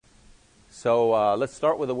So let's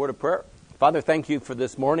start with a word of prayer. Father, thank you for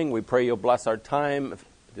this morning. We pray you'll bless our time.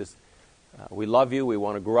 We love you. We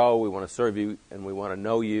want to grow. We want to serve you, and we want to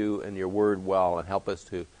know you and your word well, and help us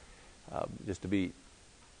to just to be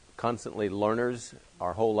constantly learners,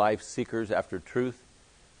 our whole life seekers after truth,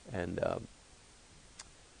 and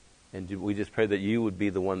we just pray that you would be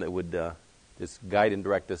the one that would just guide and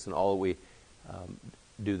direct us in all we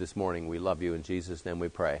do this morning. We love you. In Jesus' name we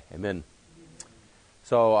pray. Amen.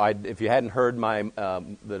 So if you hadn't heard,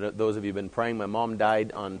 those of you who've been praying, my mom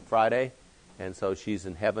died on Friday, and so she's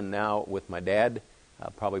in heaven now with my dad,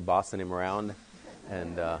 probably bossing him around.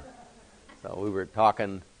 And so we were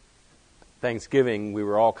talking Thanksgiving. We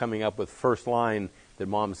were all coming up with first line that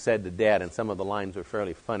Mom said to Dad, and some of the lines were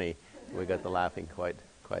fairly funny. We got to laughing quite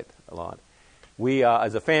a lot. We,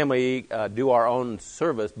 as a family, do our own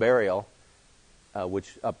service burial,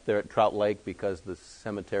 which up there at Trout Lake, because the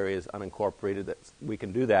cemetery is unincorporated, we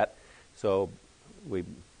can do that. So we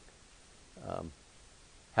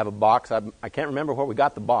have a box. I can't remember where we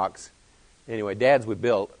got the box. Anyway, Dad's we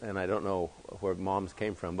built, and I don't know where Mom's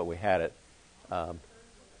came from, but we had it.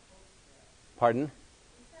 Pardon?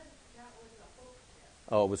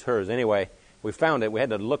 Oh, it was hers. Anyway, we found it. We had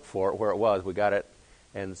to look for it where it was. We got it.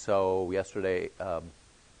 And so yesterday,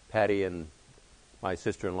 Patty and my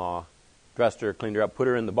sister-in-law dressed her, cleaned her up, put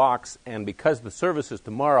her in the box, and because the service is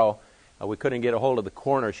tomorrow, we couldn't get a hold of the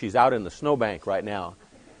coroner. She's out in the snowbank right now.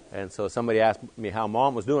 And so somebody asked me how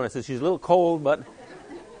Mom was doing. I said, she's a little cold, but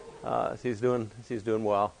she's doing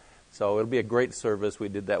well. So it'll be a great service. We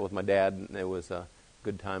did that with my dad, and it was a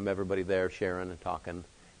good time. Everybody there sharing and talking.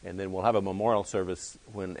 And then we'll have a memorial service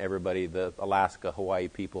when everybody, the Alaska, Hawaii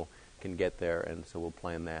people, can get there, and so we'll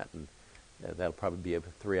plan that. And that'll probably be a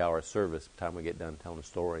 3-hour service by the time we get done telling the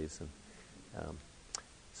stories. And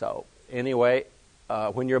so anyway,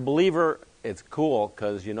 when you're a believer, it's cool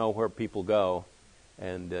because you know where people go,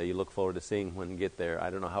 and you look forward to seeing when you get there. I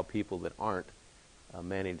don't know how people that aren't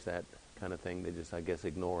manage that kind of thing. They just, I guess,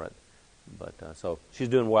 ignore it. But so she's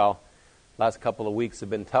doing well. Last couple of weeks have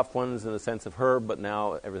been tough ones in the sense of her, but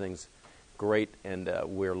now everything's great, and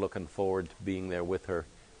we're looking forward to being there with her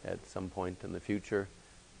at some point in the future.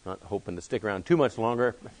 Not hoping to stick around too much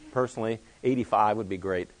longer. Personally, 85 would be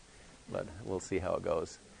great, but we'll see how it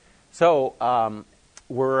goes. So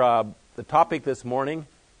the topic this morning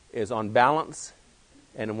is on balance,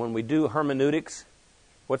 and when we do hermeneutics,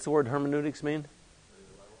 what's the word hermeneutics mean?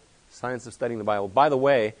 Science of studying the Bible. By the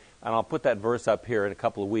way, and I'll put that verse up here in a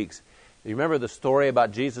couple of weeks. You remember the story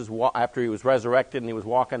about Jesus after he was resurrected and he was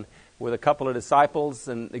walking with a couple of disciples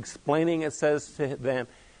and explaining, it says to them,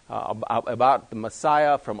 about the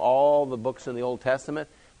Messiah from all the books in the Old Testament.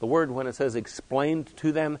 The word, when it says explained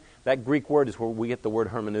to them, that Greek word is where we get the word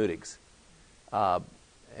hermeneutics.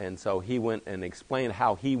 And so he went and explained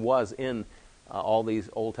how he was in all these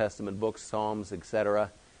Old Testament books, Psalms,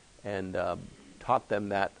 etc., and taught them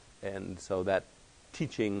that. And so that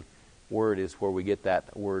teaching word is where we get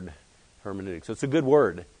that word hermeneutics. So it's a good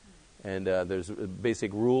word. And there's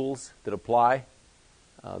basic rules that apply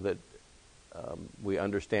that we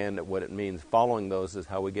understand what it means. Following those is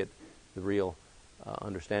how we get the real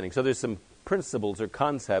understanding. So there's some principles or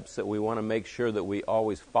concepts that we want to make sure that we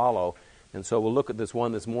always follow. And so we'll look at this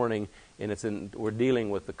one this morning, and we're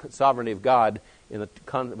dealing with the sovereignty of God,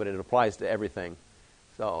 but it applies to everything.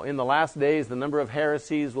 So in the last days, the number of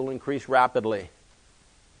heresies will increase rapidly.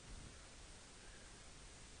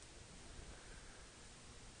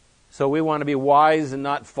 So we want to be wise and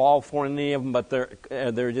not fall for any of them, but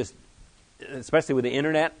they're just, especially with the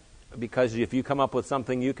internet, because if you come up with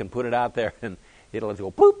something, you can put it out there and it'll just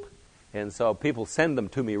go poop. And so people send them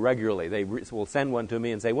to me regularly. They will send one to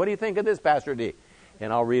me and say, what do you think of this, Pastor D?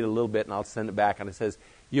 And I'll read a little bit and I'll send it back. And it says,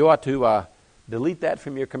 you ought to delete that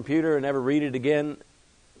from your computer and never read it again,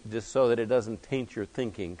 just so that it doesn't taint your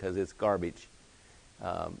thinking, because it's garbage.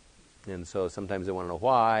 And so sometimes they want to know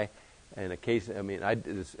why. And occasionally,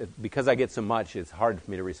 because I get so much, it's hard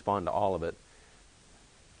for me to respond to all of it.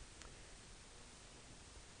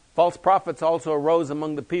 False prophets also arose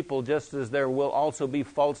among the people, just as there will also be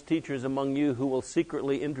false teachers among you who will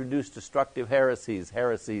secretly introduce destructive heresies.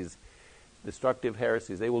 Destructive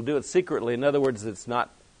heresies. They will do it secretly. In other words, it's not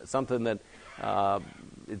something that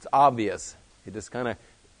it's obvious. It just kind of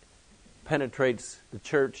penetrates the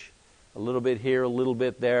church a little bit here, a little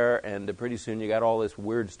bit there, and pretty soon you got all this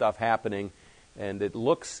weird stuff happening, and it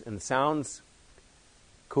looks and sounds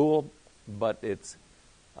cool, but it's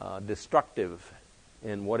destructive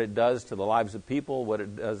in what it does to the lives of people, what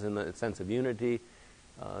it does in the sense of unity.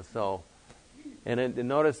 And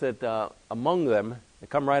notice that among them, they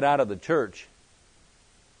come right out of the church,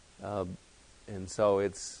 and so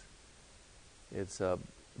it's it's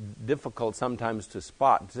difficult sometimes to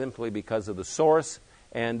spot simply because of the source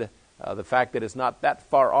and the fact that it's not that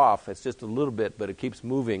far off. It's just a little bit, but it keeps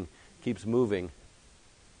moving, keeps moving.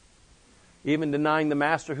 Even denying the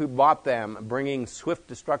master who bought them, bringing swift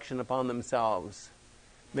destruction upon themselves.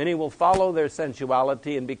 Many will follow their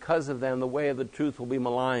sensuality, and because of them, the way of the truth will be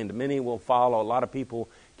maligned. Many will follow. A lot of people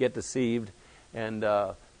get deceived, and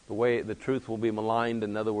the way the truth will be maligned.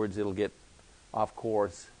 In other words, it'll get off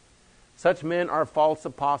course. Such men are false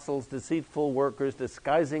apostles, deceitful workers,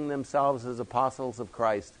 disguising themselves as apostles of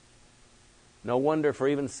Christ. No wonder, for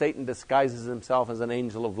even Satan disguises himself as an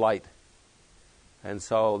angel of light. And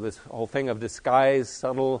so this whole thing of disguise,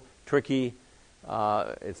 subtle, tricky,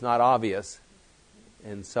 it's not obvious.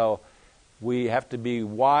 And so we have to be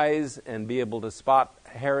wise and be able to spot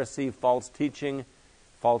heresy, false teaching,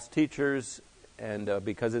 false teachers, and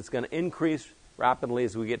because it's going to increase rapidly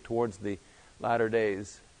as we get towards the latter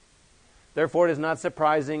days. Therefore it is not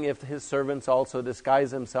surprising if his servants also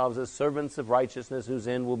disguise themselves as servants of righteousness, whose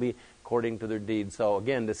end will be according to their deeds. So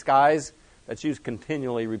again, disguise, that's used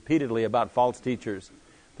continually, repeatedly about false teachers.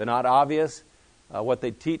 They're not obvious. What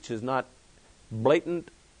they teach is not blatant.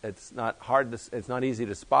 It's not hard. It's not easy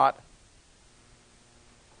to spot.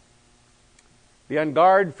 Be on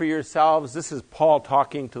guard for yourselves. This is Paul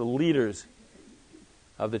talking to the leaders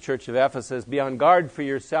of the church of Ephesus. Be on guard for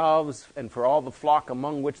yourselves and for all the flock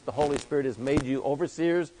among which the Holy Spirit has made you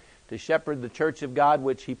overseers to shepherd the church of God,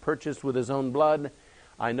 which he purchased with his own blood.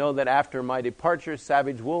 I know that after my departure,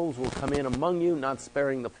 savage wolves will come in among you, not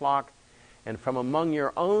sparing the flock. And from among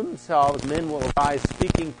your own selves, men will arise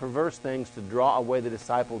speaking perverse things to draw away the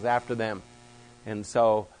disciples after them. And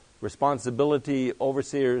so, responsibility,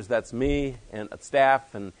 overseers, that's me, and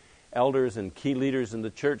staff, and elders, and key leaders in the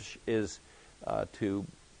church is to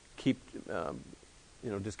keep,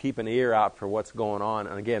 just keep an ear out for what's going on.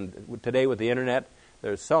 And again, today with the internet,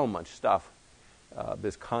 there's so much stuff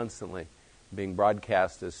that's constantly being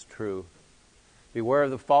broadcast as true. Beware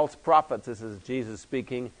of the false prophets, this is Jesus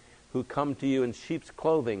speaking, who come to you in sheep's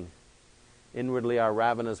clothing, inwardly are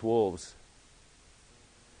ravenous wolves.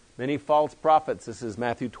 Many false prophets, this is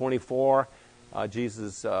Matthew 24,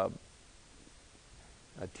 Jesus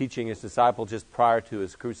teaching his disciples just prior to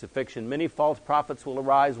his crucifixion. Many false prophets will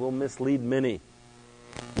arise, will mislead many.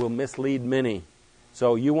 Will mislead many.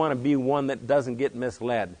 So you want to be one that doesn't get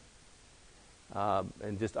misled.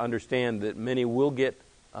 And just understand that many will get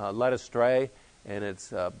led astray, and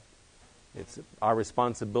it's our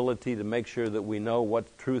responsibility to make sure that we know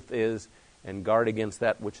what truth is and guard against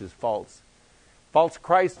that which is false. False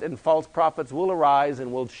Christ and false prophets will arise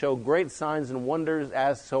and will show great signs and wonders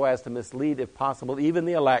so as to mislead, if possible, even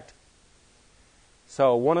the elect.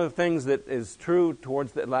 So one of the things that is true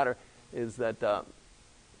towards the latter is that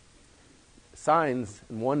signs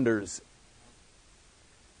and wonders.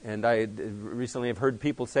 And I recently have heard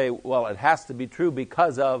people say, well, it has to be true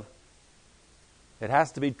because it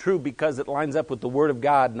lines up with the Word of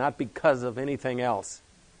God, not because of anything else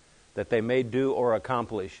that they may do or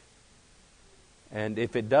accomplish. And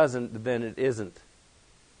if it doesn't, then it isn't.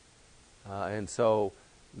 And so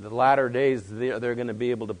the latter days, they're going to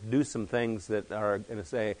be able to do some things that are going to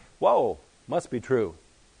say, whoa, must be true.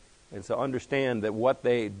 And so understand that what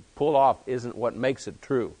they pull off isn't what makes it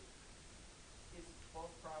true. Is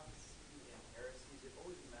false prophecy and heresy, is it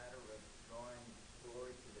always a matter of drawing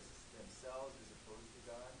glory to this themselves as opposed to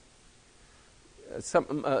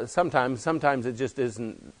God? Sometimes it just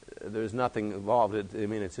isn't. There's nothing involved.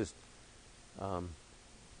 It's just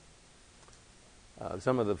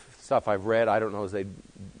some of the stuff I've read. I don't know as they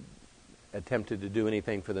attempted to do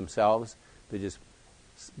anything for themselves. They're just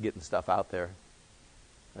getting stuff out there.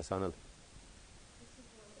 That's on a.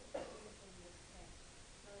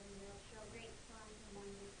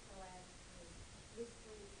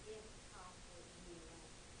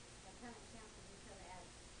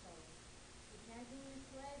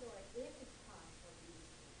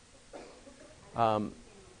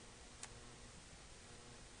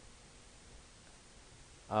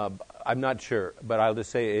 I'm not sure, but I'll just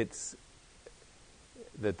say it's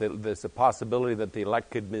that there's a possibility that the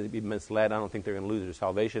elect could be misled. I don't think they're going to lose their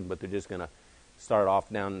salvation, but they're just going to start off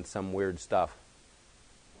down some weird stuff.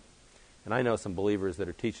 And I know some believers that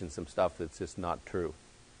are teaching some stuff that's just not true.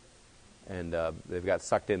 And they've got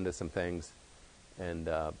sucked into some things. And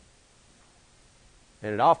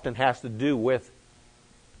it often has to do with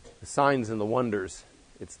the signs and the wonders.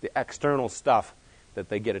 It's the external stuff that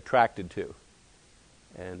they get attracted to.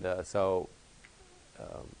 And so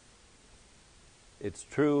it's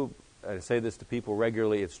true, I say this to people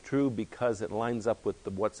regularly, it's true because it lines up with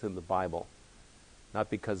what's in the Bible. not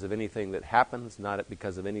because of anything that happens, not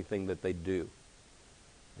because of anything that they do.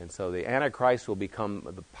 And so the Antichrist will become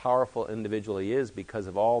the powerful individual he is because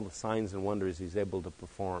of all the signs and wonders he's able to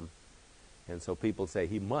perform. And so people say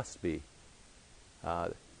he must be.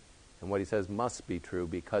 And what he says must be true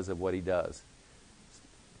because of what he does.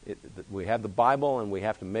 We have the Bible, and we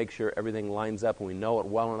have to make sure everything lines up and we know it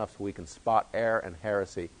well enough so we can spot error and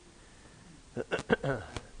heresy.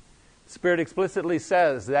 Spirit explicitly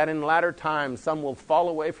says that in latter times some will fall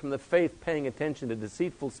away from the faith, paying attention to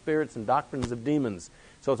deceitful spirits and doctrines of demons.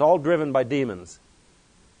 So it's all driven by demons.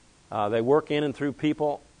 They work in and through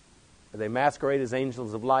people. They masquerade as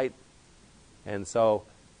angels of light. And so,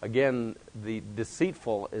 again, the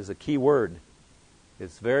deceitful is a key word.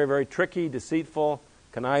 It's very, very tricky, deceitful,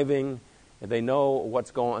 conniving, and they know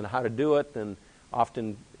what's going on, how to do it, and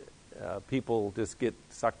often people just get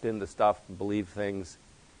sucked into stuff and believe things.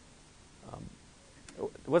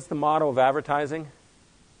 What's the motto of advertising?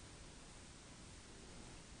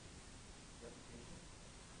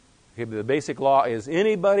 Okay, the basic law is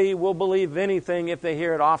anybody will believe anything if they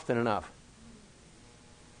hear it often enough.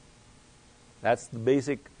 That's the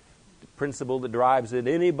basic principle that drives it.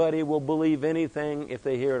 Anybody will believe anything if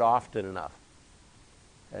they hear it often enough.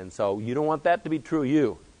 And so you don't want that to be true of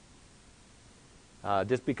you.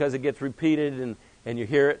 Just because it gets repeated and you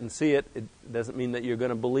hear it and see it, it doesn't mean that you're going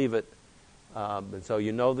to believe it. And so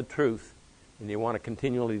you know the truth, and you want to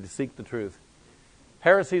continually to seek the truth.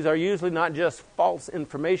 Heresies are usually not just false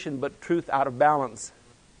information, but truth out of balance.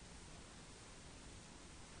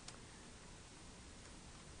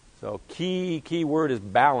 So key word is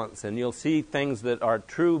balance, and you'll see things that are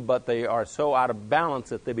true, but they are so out of balance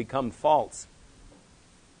that they become false.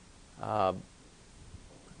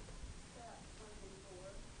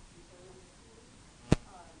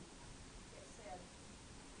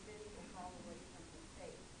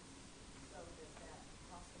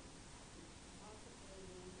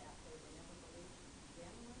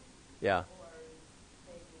 Yeah.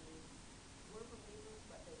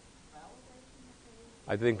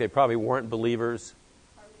 I think they probably weren't believers.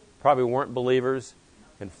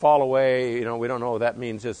 And fall away, we don't know what that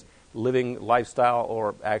means, just living lifestyle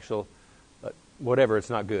or actual, whatever, it's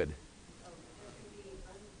not good.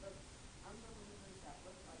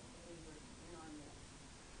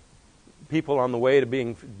 People on the way to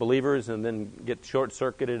being believers and then get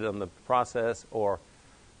short-circuited on the process, or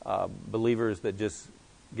believers that just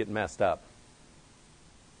get messed up.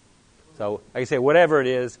 So, like I say, whatever it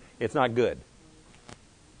is, it's not good.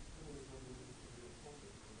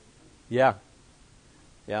 Yeah,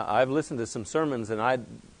 I've listened to some sermons, and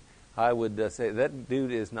I would say that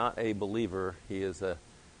dude is not a believer. He is a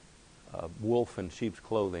wolf in sheep's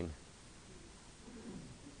clothing.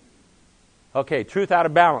 Okay, truth out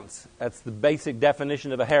of balance. That's the basic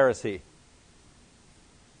definition of a heresy.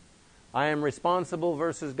 I am responsible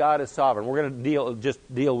versus God is sovereign. We're going to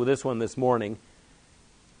deal with this one this morning.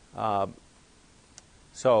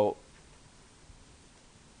 So,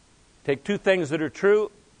 take two things that are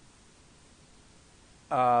true,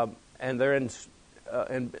 and they're in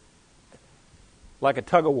like a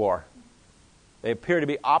tug of war. They appear to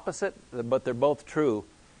be opposite, but they're both true.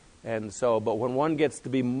 And so, but when one gets to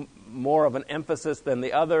be more of an emphasis than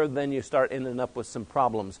the other, then you start ending up with some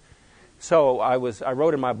problems. So I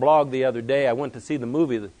wrote in my blog the other day, I went to see the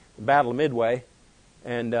movie, The Battle of Midway,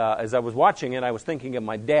 and as I was watching it, I was thinking of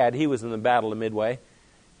my dad. He was in the Battle of Midway,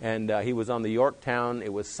 and he was on the Yorktown.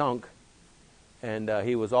 It was sunk, and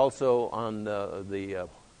he was also on the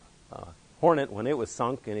Hornet when it was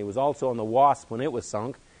sunk, and he was also on the Wasp when it was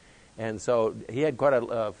sunk, and so he had quite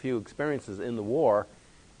a few experiences in the war,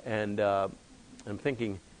 and I'm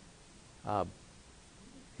thinking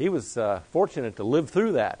he was fortunate to live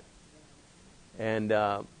through that. And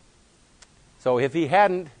so if he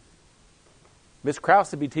hadn't, Miss Krause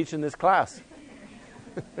would be teaching this class.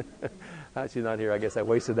 She's not here. I guess I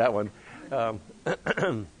wasted that one.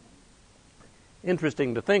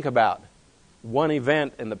 Interesting to think about. One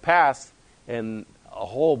event in the past, and a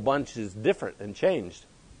whole bunch is different and changed.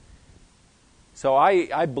 So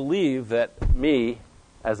I believe that me,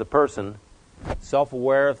 as a person,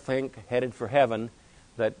 self-aware, headed for heaven,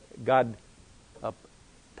 that God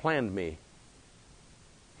planned me.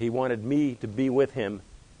 He wanted me to be with Him,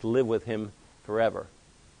 to live with Him forever.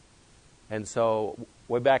 And so,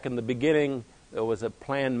 way back in the beginning, there was a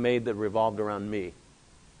plan made that revolved around me.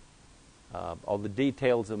 All the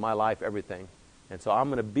details of my life, everything. And so I'm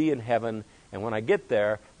going to be in heaven, and when I get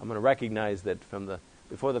there, I'm going to recognize that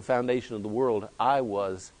before the foundation of the world, I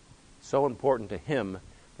was so important to Him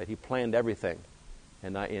that He planned everything,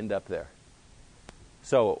 and I end up there.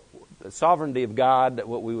 So, the sovereignty of God,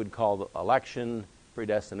 what we would call the election,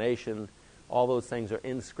 predestination. All those things are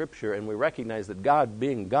in Scripture, and we recognize that God,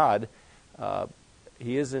 being God,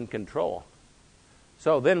 He is in control.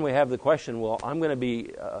 So then we have the question, well, I'm going to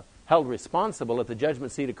be held responsible at the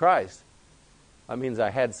judgment seat of Christ. That means I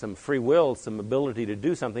had some free will, some ability to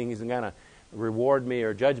do something. He's going to reward me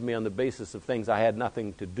or judge me on the basis of things I had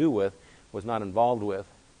nothing to do with, was not involved with.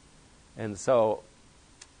 And so,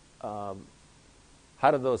 how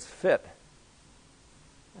do those fit?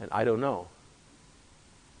 And I don't know.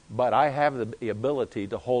 But I have the ability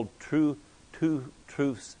to hold two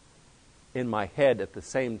truths in my head at the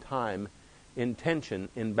same time, in tension,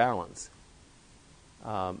 in balance.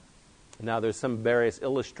 Now, there's some various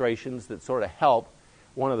illustrations that sort of help.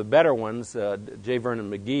 One of the better ones, J.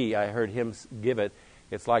 Vernon McGee, I heard him give it.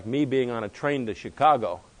 It's like me being on a train to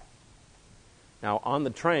Chicago. Now, on the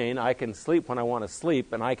train, I can sleep when I want to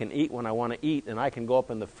sleep, and I can eat when I want to eat, and I can go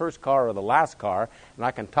up in the first car or the last car, and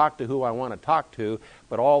I can talk to who I want to talk to,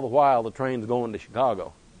 but all the while the train's going to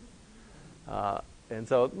Chicago. And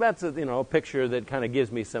so that's a picture that kind of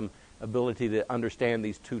gives me some ability to understand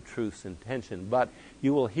these two truths in tension. But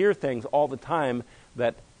you will hear things all the time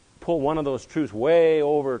that pull one of those truths way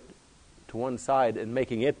over to one side and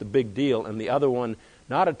making it the big deal, and the other one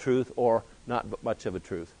not a truth or not much of a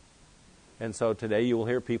truth. And so today you will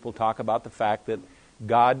hear people talk about the fact that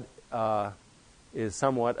God is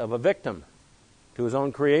somewhat of a victim to His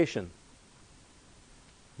own creation.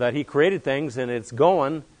 That He created things and it's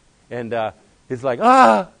going, and it's like,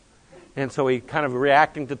 and so He kind of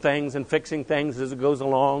reacting to things and fixing things as it goes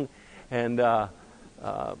along, and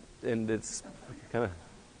it's kind of,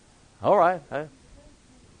 all right. And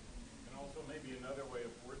also maybe another way of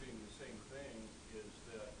wording the same thing is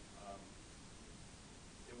that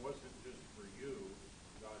it wasn't just for you,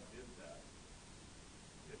 God did that.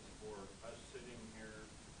 It's for us sitting here,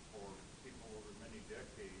 for people over many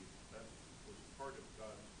decades. That was part of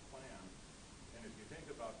God's plan. And if you think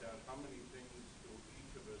about that, how many things do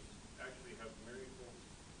each of us actually have miracles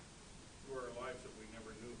through our lives that we never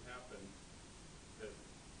knew happened,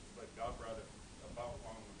 but God brought it about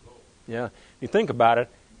long ago. Yeah, you think about it,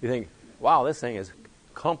 you think, wow, this thing is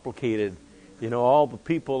complicated. All the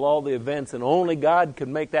people, all the events, and only God could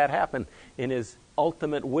make that happen in His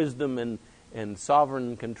ultimate wisdom and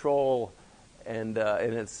sovereign control. And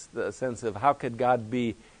it's the sense of how could God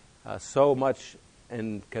be so much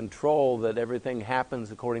in control that everything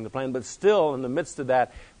happens according to plan. But still, in the midst of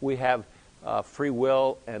that, we have free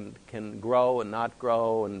will and can grow and not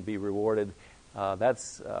grow and be rewarded.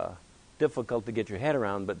 That's difficult to get your head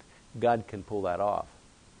around, but God can pull that off.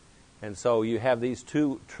 And so you have these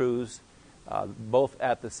two truths, both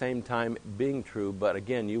at the same time being true, but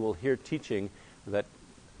again, you will hear teaching that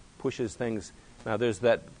pushes things. Now, there's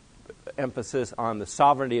that emphasis on the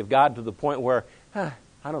sovereignty of God to the point where, I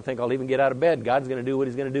don't think I'll even get out of bed. God's going to do what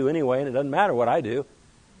He's going to do anyway, and it doesn't matter what I do.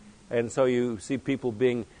 And so you see people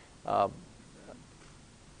being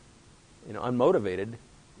unmotivated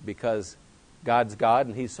because God's God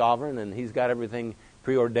and He's sovereign and He's got everything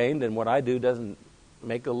preordained, and what I do doesn't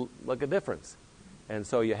make a difference. And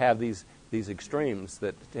so you have these extremes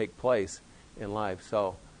that take place in life.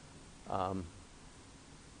 So, and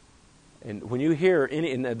when you hear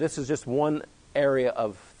and this is just one area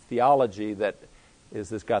of theology that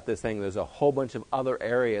got this thing. There's a whole bunch of other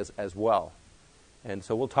areas as well, and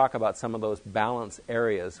so we'll talk about some of those balance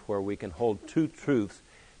areas where we can hold two truths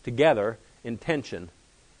together in tension,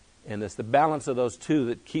 and it's the balance of those two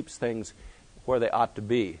that keeps things where they ought to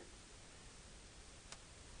be.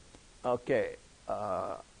 Okay.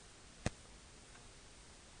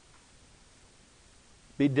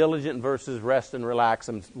 Be diligent versus rest and relax.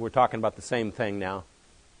 We're talking about the same thing now.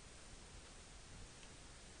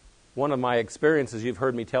 One of my experiences, you've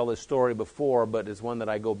heard me tell this story before, but it's one that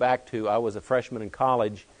I go back to. I was a freshman in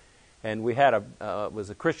college, and we had it was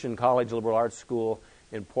a Christian college, liberal arts school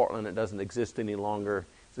in Portland. It doesn't exist any longer.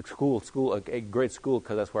 It's a great school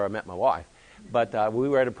because that's where I met my wife. But we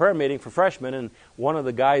were at a prayer meeting for freshmen, and one of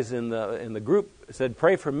the guys in the group said,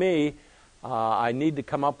 "Pray for me. I need to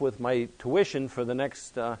come up with my tuition for the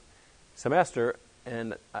next semester."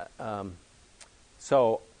 And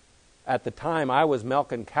so at the time, I was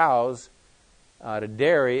milking cows at a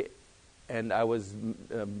dairy, and I was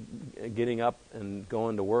getting up and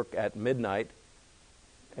going to work at midnight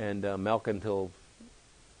and milking till,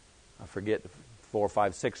 I forget, 4,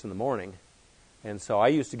 5, 6 in the morning. And so I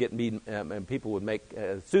used to get beaten, and people would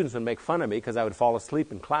students would make fun of me because I would fall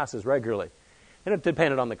asleep in classes regularly. And it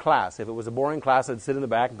depended on the class. If it was a boring class, I'd sit in the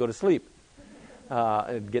back and go to sleep.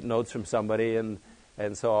 I'd get notes from somebody, and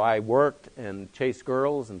so I worked and chased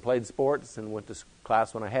girls and played sports and went to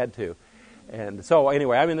class when I had to. And so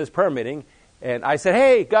anyway, I'm in this prayer meeting, And I said,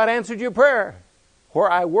 hey, God answered your prayer. Where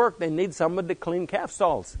I work, they need somebody to clean calf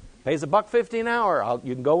stalls. Pays $1.50 an hour.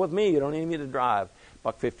 You can go with me. You don't even need to drive.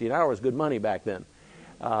 $1.50 an hour was good money back then.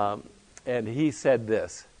 And he said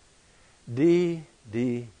this, D.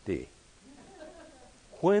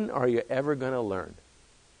 When are you ever going to learn?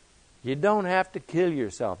 You don't have to kill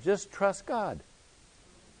yourself. Just trust God.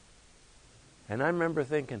 And I remember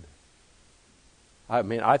thinking,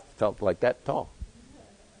 I felt like that tall.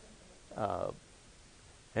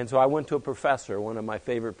 And so I went to a professor, one of my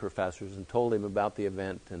favorite professors, and told him about the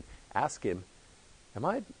event and asked him,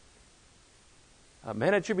 man,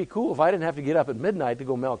 it should be cool if I didn't have to get up at midnight to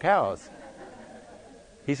go milk cows.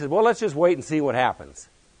 He said, well, let's just wait and see what happens.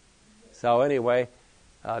 So anyway,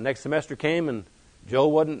 next semester came and Joe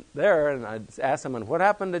wasn't there, and I asked him, what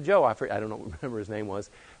happened to Joe? I don't remember his name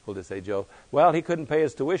was. We'll just say Joe. Well, he couldn't pay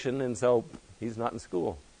his tuition, and so he's not in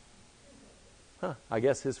school. I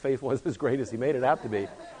guess his faith wasn't as great as he made it out to be.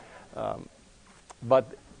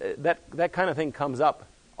 But that kind of thing comes up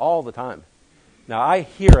all the time. Now, I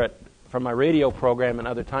hear it from my radio program and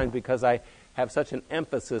other times because I have such an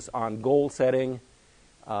emphasis on goal setting,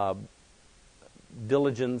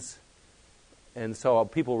 diligence, and so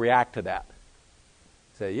people react to that.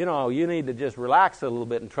 Say, you need to just relax a little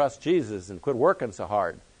bit and trust Jesus and quit working so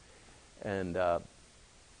hard. And so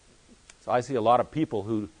I see a lot of people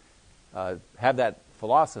who have that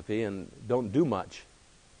philosophy and don't do much.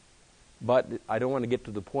 But I don't want to get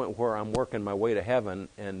to the point where I'm working my way to heaven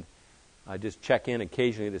and I just check in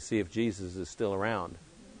occasionally to see if Jesus is still around.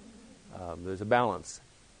 There's a balance.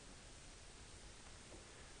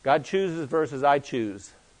 God chooses versus I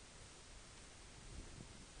choose.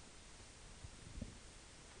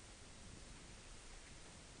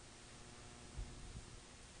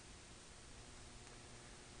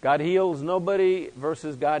 God heals nobody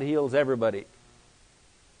versus God heals everybody.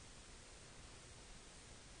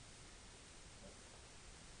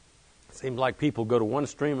 Seems like people go to one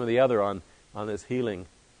stream or the other on this healing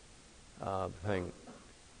thing.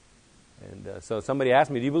 And so somebody asked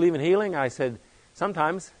me, do you believe in healing? I said,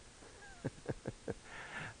 sometimes.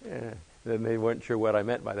 Yeah, then they weren't sure what I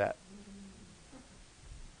meant by that.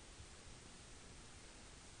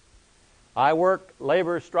 I work,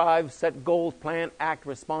 labor, strive, set goals, plan, act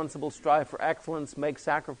responsible, strive for excellence, make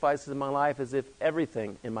sacrifices in my life as if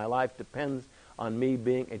everything in my life depends on me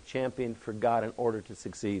being a champion for God in order to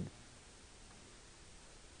succeed.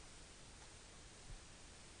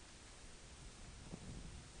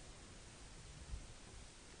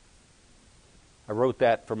 I wrote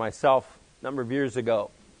that for myself a number of years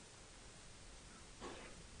ago.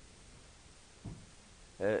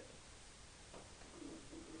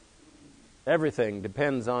 Everything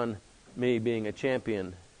depends on me being a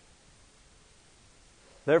champion.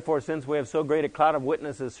 Therefore, since we have so great a cloud of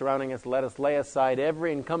witnesses surrounding us, let us lay aside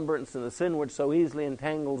every encumbrance and the sin which so easily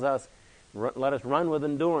entangles us. Let us run with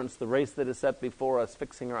endurance the race that is set before us,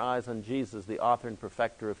 fixing our eyes on Jesus, the author and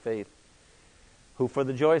perfecter of faith, who for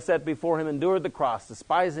the joy set before him endured the cross,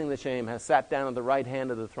 despising the shame, has sat down at the right hand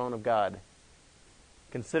of the throne of God.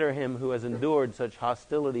 Consider him who has endured such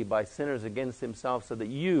hostility by sinners against himself, so that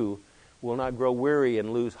you will not grow weary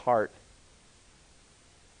and lose heart.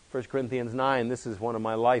 1 Corinthians 9, this is one of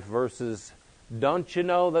my life verses. Don't you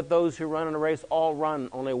know that those who run in a race all run,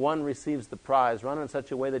 only one receives the prize? Run in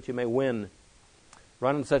such a way that you may win.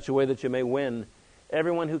 Run in such a way that you may win.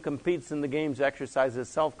 Everyone who competes in the games exercises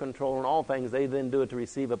self-control in all things. They then do it to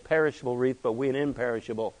receive a perishable wreath, but we an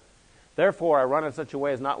imperishable. Therefore, I run in such a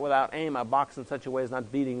way as not without aim. I box in such a way as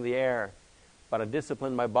not beating the air. But I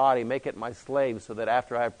discipline my body, make it my slave, so that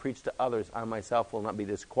after I have preached to others, I myself will not be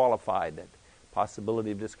disqualified. That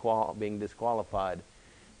possibility of being disqualified.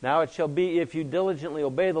 Now it shall be, if you diligently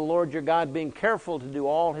obey the Lord your God, being careful to do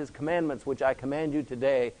all his commandments, which I command you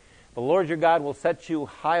today, the Lord your God will set you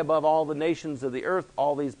high above all the nations of the earth.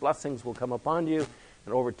 All these blessings will come upon you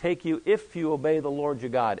and overtake you if you obey the Lord your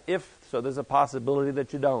God. So there's a possibility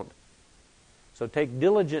that you don't. So take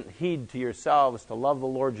diligent heed to yourselves to love the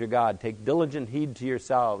Lord your God. Take diligent heed to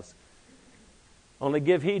yourselves. Only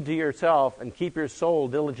give heed to yourself and keep your soul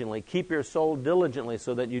diligently. Keep your soul diligently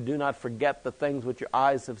so that you do not forget the things which your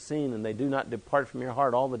eyes have seen, and they do not depart from your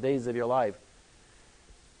heart all the days of your life.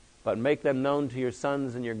 But make them known to your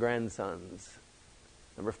sons and your grandsons.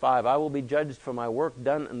 Number 5, I will be judged for my work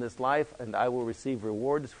done in this life, and I will receive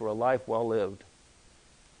rewards for a life well lived.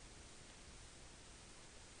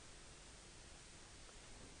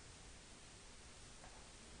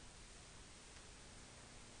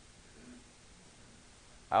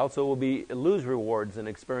 I also will lose rewards and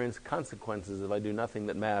experience consequences if I do nothing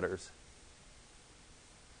that matters.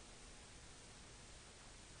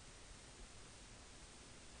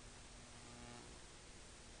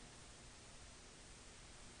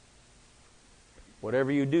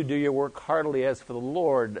 Whatever you do, do your work heartily as for the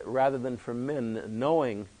Lord rather than for men,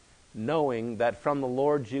 knowing that from the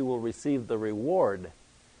Lord you will receive the reward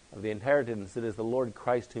of the inheritance. It is the Lord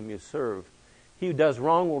Christ whom you serve. He who does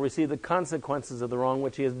wrong will receive the consequences of the wrong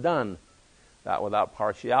which he has done, that without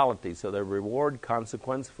partiality. So the reward,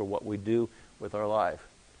 consequence for what we do with our life.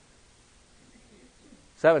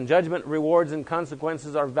 7, judgment, rewards, and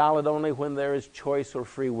consequences are valid only when there is choice or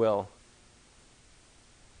free will.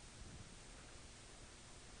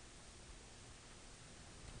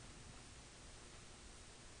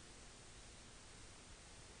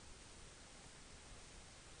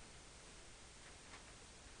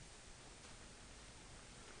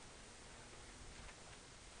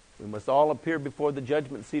 We must all appear before the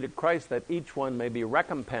judgment seat of Christ, that each one may be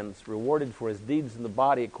recompensed, rewarded for his deeds in the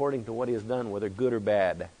body according to what he has done, whether good or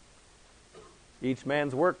bad. Each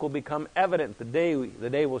man's work will become evident. The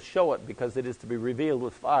day will show it, because it is to be revealed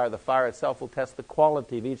with fire. The fire itself will test the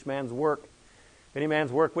quality of each man's work. If any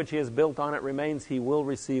man's work which he has built on it remains, he will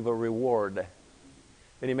receive a reward. If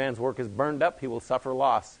any man's work is burned up, he will suffer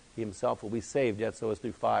loss. He himself will be saved, yet so as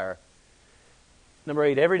through fire. Number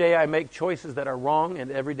 8, every day I make choices that are wrong,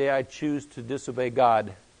 and every day I choose to disobey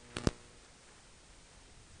God.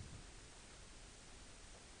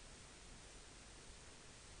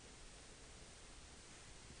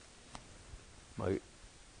 My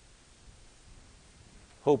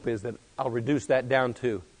hope is that I'll reduce that down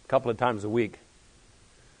to a couple of times a week.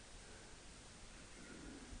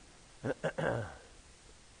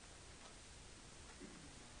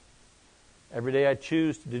 Every day I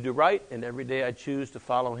choose to do right, and every day I choose to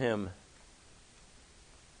follow Him.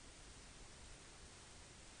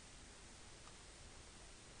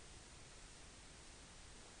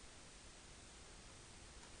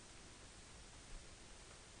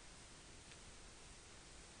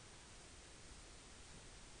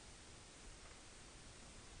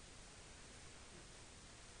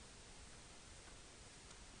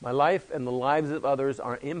 My life and the lives of others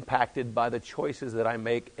are impacted by the choices that I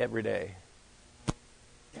make every day.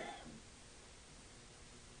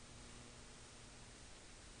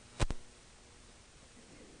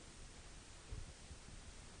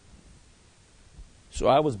 So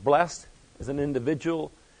I was blessed as an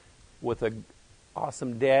individual with an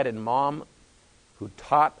awesome dad and mom who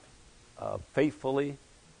taught faithfully,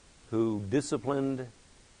 who disciplined.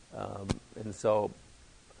 And so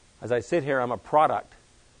as I sit here, I'm a product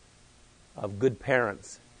of good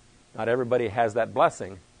parents. Not everybody has that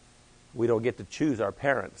blessing. We don't get to choose our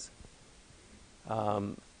parents.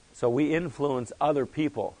 So we influence other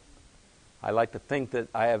people. I like to think that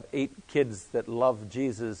I have 8 kids that love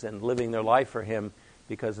Jesus and living their life for Him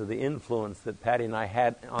because of the influence that Patty and I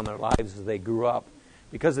had on their lives as they grew up,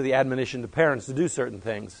 because of the admonition to parents to do certain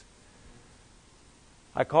things.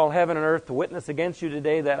 I call heaven and earth to witness against you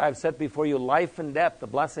today that I've set before you life and death, the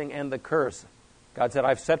blessing and the curse. God said,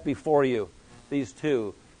 I've set before you these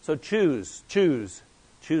two. So choose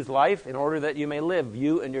life in order that you may live,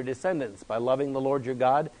 you and your descendants, by loving the Lord your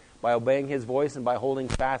God, by obeying His voice, and by holding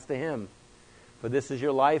fast to Him. For this is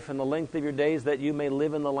your life and the length of your days, that you may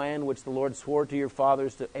live in the land which the Lord swore to your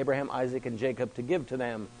fathers, to Abraham, Isaac, and Jacob, to give to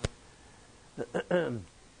them.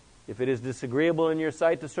 If it is disagreeable in your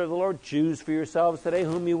sight to serve the Lord, choose for yourselves today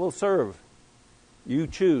whom you will serve. You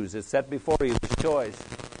choose. It's set before you, this choice.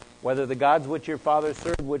 Whether the gods which your fathers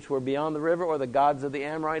served, which were beyond the river, or the gods of the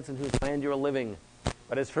Amorites in whose land you are living.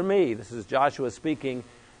 But as for me, this is Joshua speaking,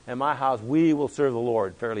 and my house, we will serve the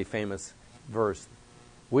Lord. Fairly famous verse.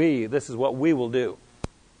 This is what we will do.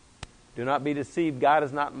 Do not be deceived. God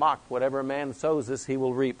is not mocked. Whatever a man sows, this he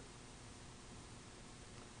will reap.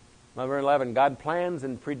 Number 11, God plans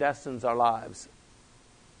and predestines our lives.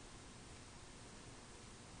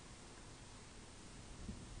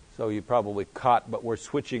 So you probably caught, but we're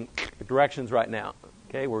switching directions right now.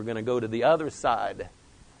 Okay, we're going to go to the other side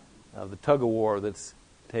of the tug-of-war that's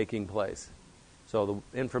taking place. So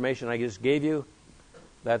the information I just gave you,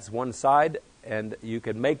 that's one side, and you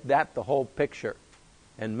can make that the whole picture,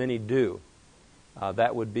 and many do.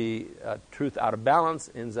 That would be truth out of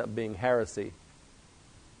balance, ends up being heresy.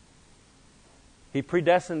 He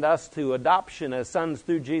predestined us to adoption as sons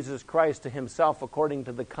through Jesus Christ to Himself according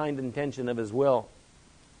to the kind intention of His will.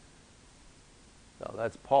 So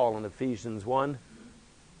that's Paul in Ephesians 1.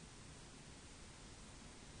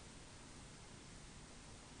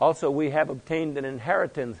 Also, we have obtained an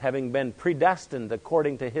inheritance, having been predestined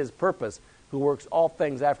according to His purpose, who works all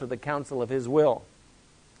things after the counsel of His will.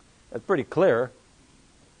 That's pretty clear.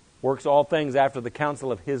 Works all things after the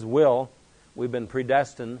counsel of His will. We've been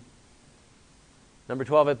predestined. Number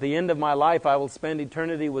 12, at the end of my life, I will spend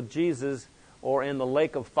eternity with Jesus. or in the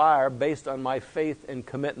lake of fire based on my faith and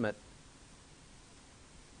commitment.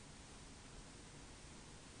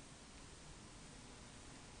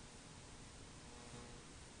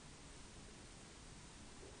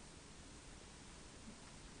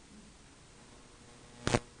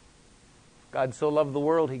 God so loved the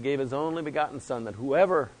world, He gave His only begotten Son, that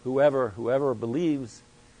whoever believes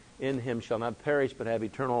in Him shall not perish but have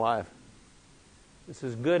eternal life. This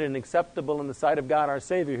is good and acceptable in the sight of God our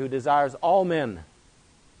Savior, who desires all men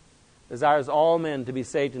to be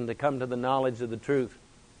saved and to come to the knowledge of the truth.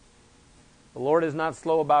 The Lord is not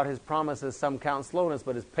slow about His promise, as some count slowness,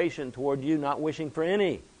 but is patient toward you, not wishing for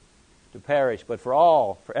any to perish, but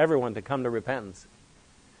for everyone to come to repentance.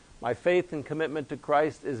 My faith and commitment to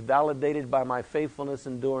Christ is validated by my faithfulness,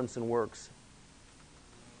 endurance, and works.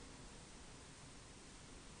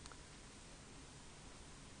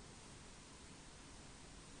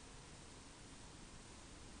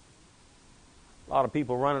 A lot of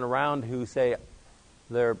people running around who say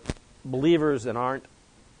they're believers and aren't.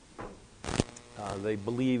 They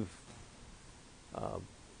believe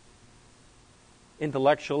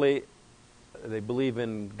intellectually. They believe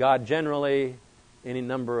in God generally. Any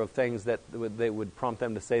number of things that they would prompt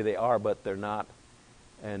them to say they are, but they're not.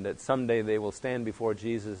 And that someday they will stand before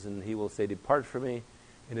Jesus and He will say, "Depart from me,"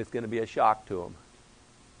 and it's going to be a shock to them.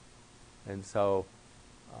 And so,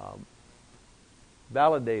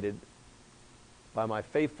 validated by my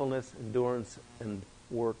faithfulness, endurance, and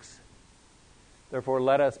works. Therefore,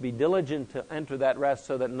 let us be diligent to enter that rest,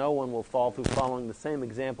 so that no one will fall through following the same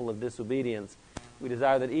example of disobedience. We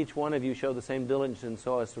desire that each one of you show the same diligence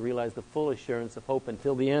so as to realize the full assurance of hope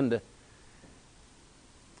until the end.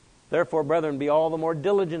 Therefore, brethren, be all the more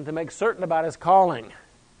diligent to make certain about His calling.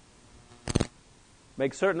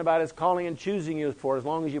 Make certain about His calling and choosing you, for as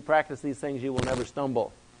long as you practice these things, you will never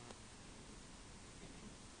stumble.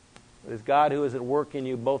 It is God who is at work in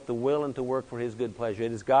you, both to will and to work for His good pleasure.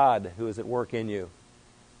 It is God who is at work in you,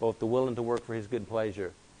 both to will and to work for His good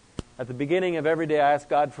pleasure. At the beginning of every day, I ask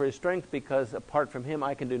God for His strength, because apart from Him,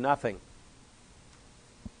 I can do nothing.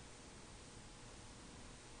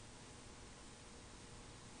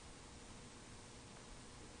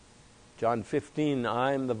 John 15,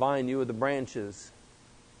 I am the vine, you are the branches.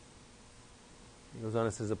 He goes on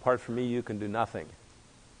and says, apart from me, you can do nothing.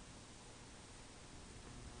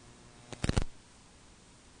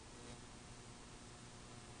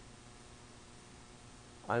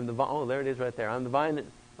 I'm the vine. Oh, there it is right there. I'm the vine.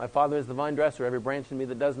 My Father is the vine dresser. Every branch in me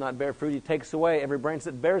that does not bear fruit, He takes away. Every branch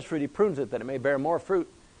that bears fruit, He prunes it, that it may bear more fruit.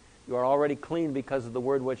 You are already clean because of the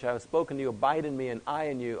word which I have spoken to you. Abide in me, and I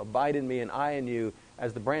in you. Abide in me, and I in you.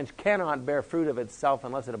 As the branch cannot bear fruit of itself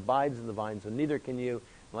unless it abides in the vine, so neither can you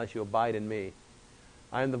unless you abide in me.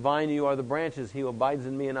 I am the vine, you are the branches. He who abides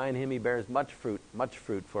in me, and I in him, he bears much fruit.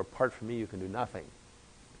 For apart from me, you can do nothing.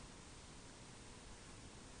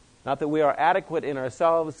 Not that we are adequate in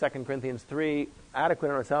ourselves, 2 Corinthians 3, adequate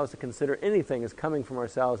in ourselves to consider anything as coming from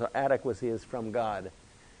ourselves. Our adequacy is from God,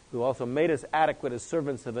 who also made us adequate as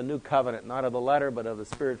servants of a new covenant, not of the letter, but of the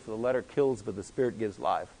Spirit. For the letter kills, but the Spirit gives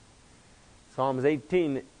life. Psalms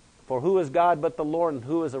 18, for who is God but the Lord, and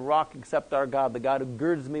who is a rock except our God, the God who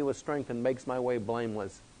girds me with strength and makes my way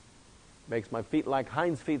blameless, makes my feet like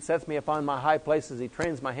hinds' feet, sets me upon my high places. He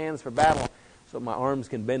trains my hands for battle, so my arms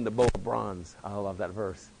can bend the bow of bronze. I love that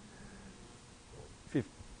verse.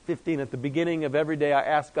 15, at the beginning of every day I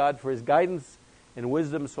ask God for His guidance and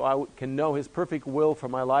wisdom so I can know His perfect will for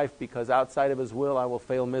my life, because outside of His will I will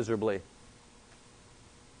fail miserably.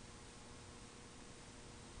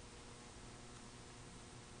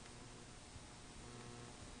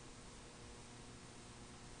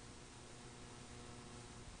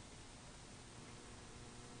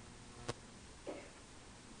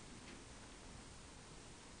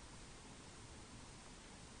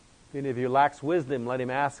 If any of you lacks wisdom, let him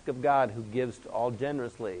ask of God, who gives to all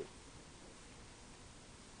generously.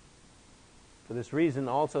 For this reason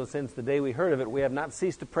also, since the day we heard of it, we have not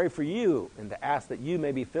ceased to pray for you and to ask that you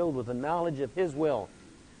may be filled with the knowledge of His will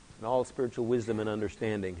and all spiritual wisdom and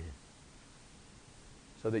understanding,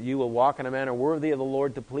 so that you will walk in a manner worthy of the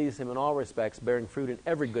Lord, to please Him in all respects, bearing fruit in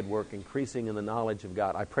every good work, increasing in the knowledge of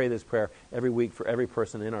God. I pray this prayer every week for every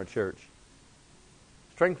person in our church.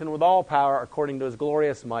 Strengthened with all power according to His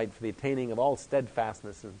glorious might, for the attaining of all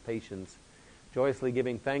steadfastness and patience, joyously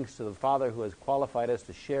giving thanks to the Father who has qualified us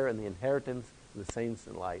to share in the inheritance of the saints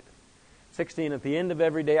in light. 16, at the end of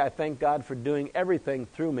every day I thank God for doing everything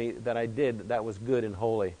through me that I did that was good and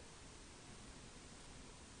holy.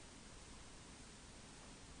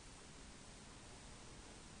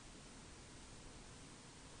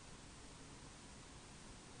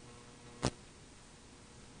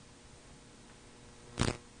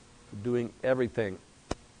 doing everything,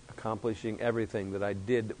 accomplishing everything that I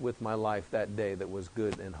did with my life that day that was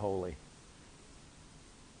good and holy.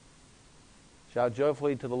 Shout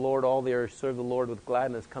joyfully to the Lord, all the earth. Serve the Lord with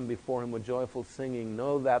gladness. Come before him with joyful singing.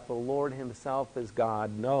 Know that the Lord himself is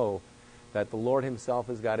God. Know that the Lord himself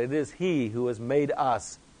is God. It is he who has made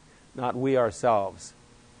us, not we ourselves.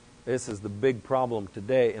 This is the big problem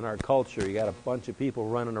today in our culture. You got a bunch of people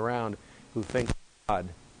running around who think God.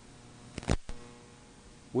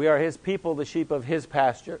 We are his people, the sheep of his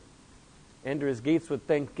pasture. Enter his gates with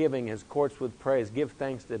thanksgiving, his courts with praise. Give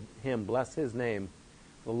thanks to him. Bless his name.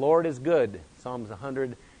 The Lord is good. Psalms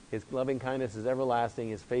 100. His loving kindness is everlasting.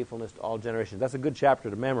 His faithfulness to all generations. That's a good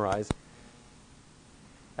chapter to memorize.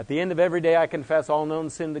 At the end of every day, I confess all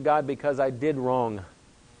known sin to God because I did wrong.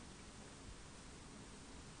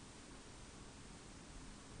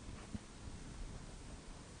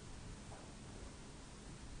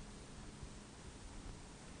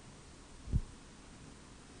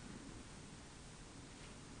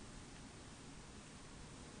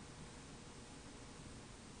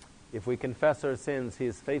 If we confess our sins, he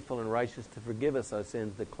is faithful and righteous to forgive us our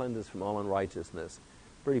sins, to cleanse us from all unrighteousness.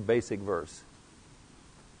 Pretty basic verse.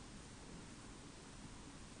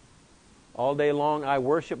 All day long I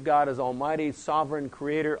worship God as Almighty, Sovereign,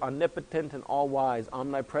 Creator, Omnipotent, and All-Wise,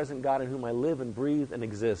 Omnipresent God in whom I live and breathe and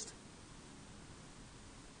exist.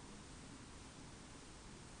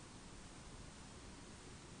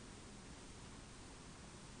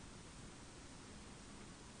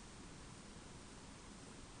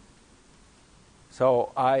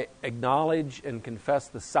 So I acknowledge and confess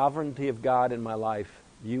the sovereignty of God in my life.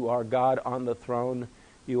 You are God on the throne.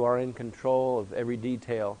 You are in control of every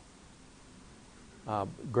detail.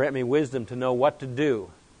 Grant me wisdom to know what to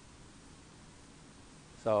do.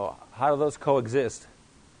 So how do those coexist?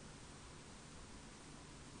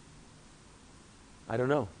 I don't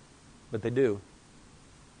know, but they do.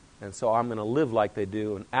 And so I'm going to live like they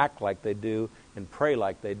do and act like they do and pray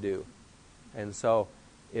like they do. And so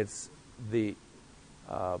it's the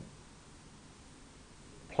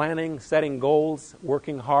planning, setting goals,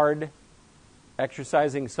 working hard,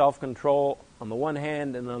 exercising self-control on the one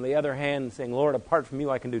hand, and on the other hand saying, Lord, apart from you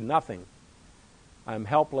I can do nothing. I'm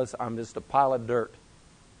helpless. I'm just a pile of dirt.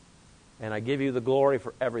 And I give you the glory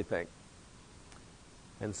for everything.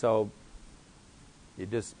 And so you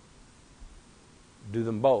just do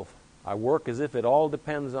them both. I work as if it all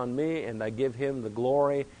depends on me, and I give him the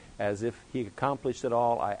glory as if he accomplished it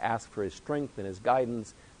all. I ask for his strength and his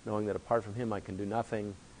guidance, knowing that apart from him I can do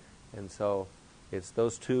nothing. And so it's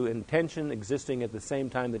those two in tension existing at the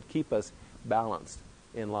same time that keep us balanced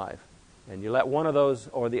in life. And you let one of those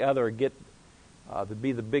or the other get to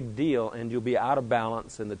be the big deal, and you'll be out of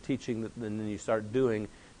balance, and the teaching that then you start doing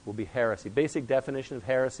will be heresy. Basic definition of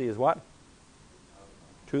heresy is what?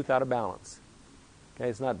 Truth out of balance. Okay,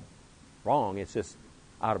 it's not wrong, it's just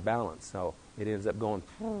out of balance. So it ends up going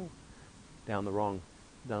down the wrong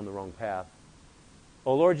path.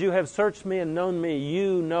 Oh Lord, you have searched me and known me.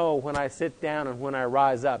 You know when I sit down and when I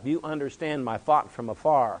rise up. You understand my thought from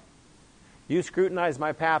afar. You scrutinize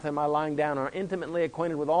my path and my lying down, and are intimately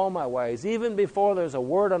acquainted with all my ways. Even before there's a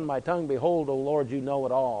word on my tongue, behold, O Lord, you know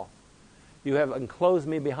it all. You have enclosed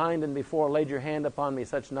me behind and before, laid your hand upon me.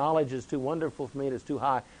 Such knowledge is too wonderful for me, it is too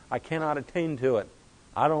high. I cannot attain to it.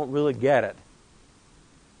 I don't really get it.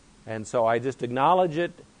 And so I just acknowledge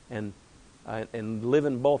it and live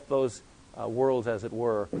in both those worlds, as it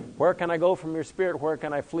were. Where can I go from your spirit? Where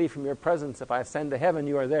can I flee from your presence? If I ascend to heaven,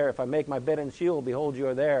 you are there. If I make my bed in Sheol, behold, you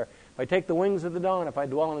are there. If I take the wings of the dawn, if I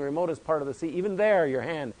dwell in the remotest part of the sea, even there your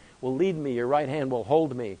hand will lead me, your right hand will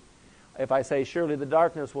hold me. If I say, surely the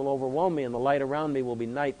darkness will overwhelm me, and the light around me will be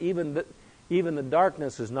night, even the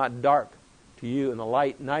darkness is not dark to you, and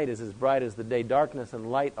the night is as bright as the day. Darkness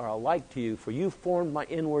and light are alike to you, for you formed my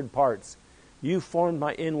inward parts. You formed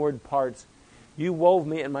my inward parts. You wove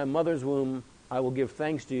me in my mother's womb. I will give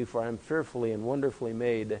thanks to you, for I am fearfully and wonderfully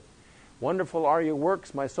made. Wonderful are your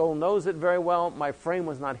works. My soul knows it very well. My frame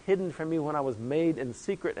was not hidden from you when I was made in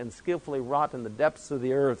secret and skillfully wrought in the depths of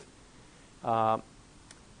the earth. My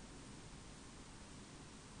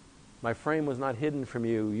frame was not hidden from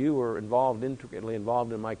you. You were intricately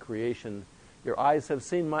involved in my creation. Your eyes have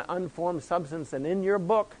seen my unformed substance, and in your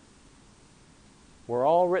book were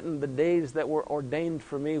all written the days that were ordained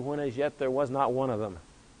for me, when as yet there was not one of them.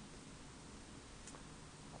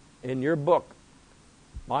 In your book,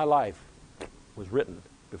 my life was written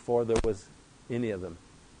before there was any of them.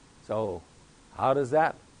 So, how does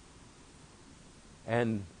that?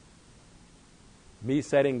 And me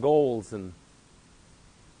setting goals, and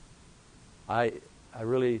I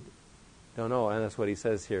really don't know, and that's what he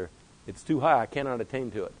says here. It's too high, I cannot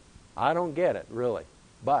attain to it. I don't get it, really.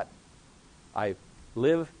 But I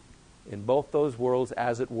live in both those worlds,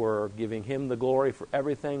 as it were, giving Him the glory for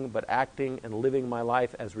everything, but acting and living my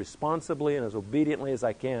life as responsibly and as obediently as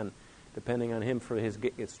I can, depending on Him for His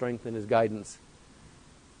strength and His guidance.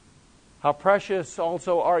 How precious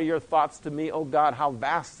also are your thoughts to me, O God. How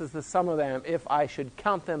vast is the sum of them. If I should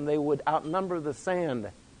count them, they would outnumber the sand.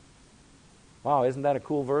 Wow, isn't that a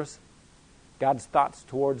cool verse? God's thoughts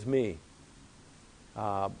towards me.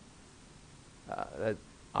 I'm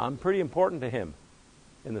pretty important to Him,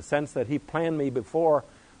 in the sense that He planned me before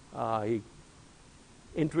He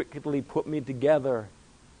intricately put me together.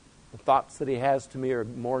 The thoughts that He has to me are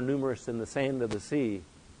more numerous than the sand of the sea.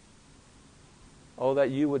 Oh,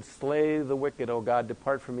 that you would slay the wicked, O God.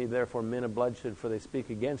 Depart from me, therefore, men of bloodshed, for they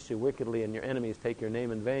speak against you wickedly, and your enemies take your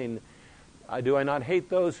name in vain. Do I not hate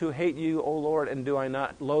those who hate you, O Lord, and do I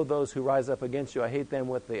not loathe those who rise up against you? I hate them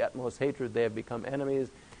with the utmost hatred. They have become enemies.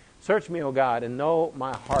 Search me, O God, and know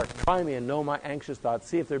my heart. Try me and know my anxious thoughts.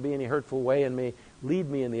 See if there be any hurtful way in me. Lead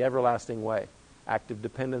me in the everlasting way. Active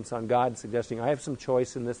dependence on God, suggesting I have some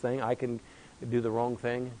choice in this thing. I can do the wrong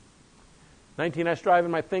thing. 19, I strive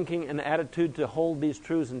in my thinking and attitude to hold these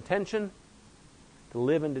truths in tension, to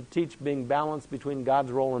live and to teach, being balanced between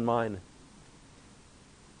God's role and mine.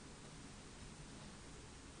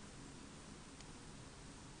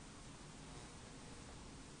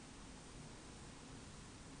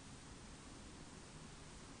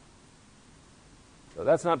 So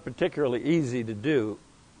that's not particularly easy to do,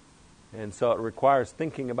 and so it requires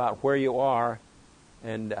thinking about where you are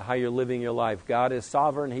and how you're living your life. God is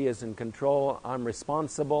sovereign. He is in control. I'm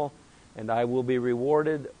responsible, and I will be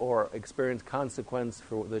rewarded or experience consequence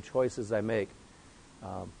for the choices I make.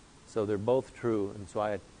 So they're both true, and so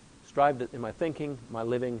I strive in my thinking, my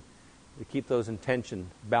living, to keep those in tension,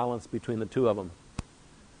 balance between the two of them.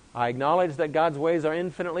 I acknowledge that God's ways are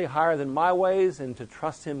infinitely higher than my ways, and to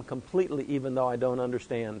trust Him completely even though I don't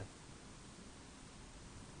understand.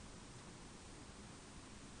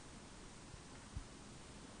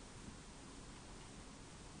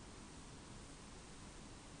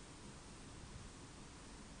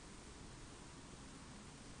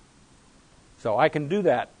 So I can do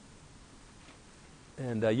that,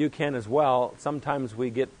 and you can as well. Sometimes we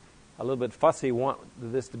get a little bit fussy, want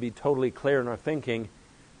this to be totally clear in our thinking.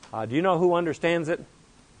 Do you know who understands it?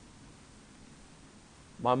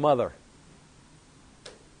 My mother.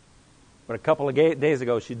 But a couple of days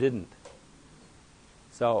ago, she didn't.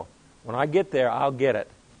 So when I get there, I'll get it.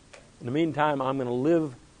 In the meantime, I'm going to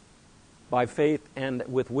live by faith and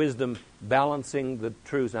with wisdom, balancing the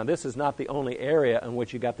truths. Now, this is not the only area in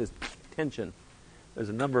which you got this tension. There's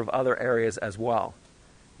a number of other areas as well.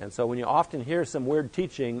 And so when you often hear some weird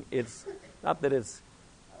teaching, it's not that it's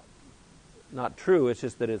not true, it's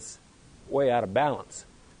just that it's way out of balance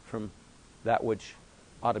from that which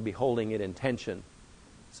ought to be holding it in tension.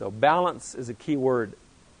 So balance is a key word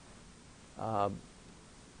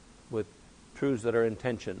with truths that are in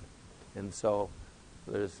tension. And so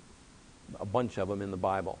there's a bunch of them in the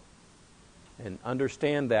Bible. And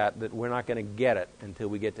understand that we're not going to get it until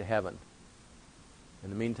we get to heaven. In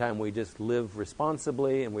the meantime, we just live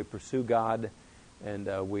responsibly and we pursue God,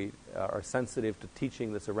 and we are sensitive to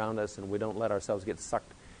teaching that's around us, and we don't let ourselves get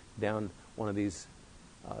sucked down one of these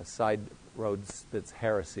side roads that's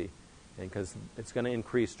heresy, and because it's going to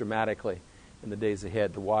increase dramatically in the days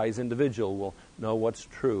ahead. The wise individual will know what's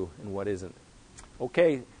true and what isn't.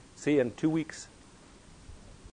 Okay, see you in 2 weeks.